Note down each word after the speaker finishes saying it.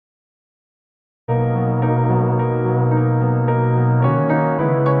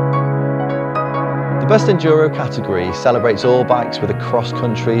Best Enduro category celebrates all bikes with a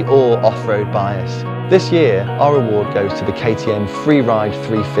cross-country or off-road bias. This year, our award goes to the KTM Freeride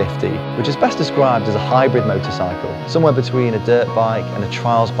 350, which is best described as a hybrid motorcycle, somewhere between a dirt bike and a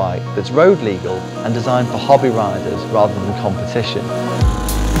trials bike that's road legal and designed for hobby riders rather than competition.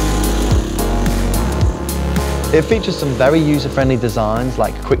 It features some very user-friendly designs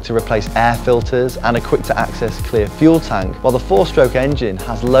like quick to replace air filters and a quick to access clear fuel tank, while the 4-stroke engine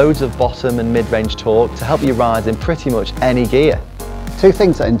has loads of bottom and mid-range torque to help you ride in pretty much any gear. Two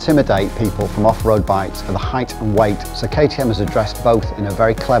things that intimidate people from off-road bikes are the height and weight, so KTM has addressed both in a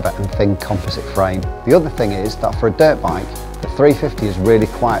very clever and thin composite frame. The other thing is that for a dirt bike, the 350 is really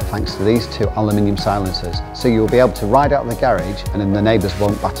quiet thanks to these two aluminium silencers, so you'll be able to ride out of the garage and then the neighbours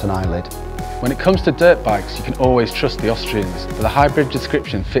won't bat an eyelid. When it comes to dirt bikes, you can always trust the Austrians, but the hybrid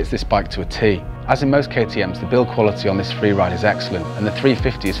description fits this bike to a T. As in most KTMs, the build quality on this Freeride is excellent, and the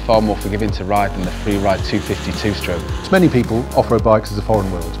 350 is far more forgiving to ride than the Freeride 250 two-stroke. To many people, off-road bikes is a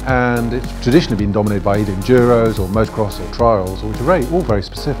foreign world, and it's traditionally been dominated by either enduros or motocross or trials, which are all very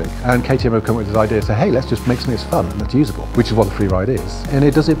specific. And KTM have come up with this idea to say, hey, let's just make something that's fun and that's usable, which is what the Freeride is, and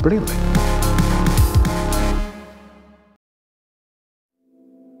it does it brilliantly.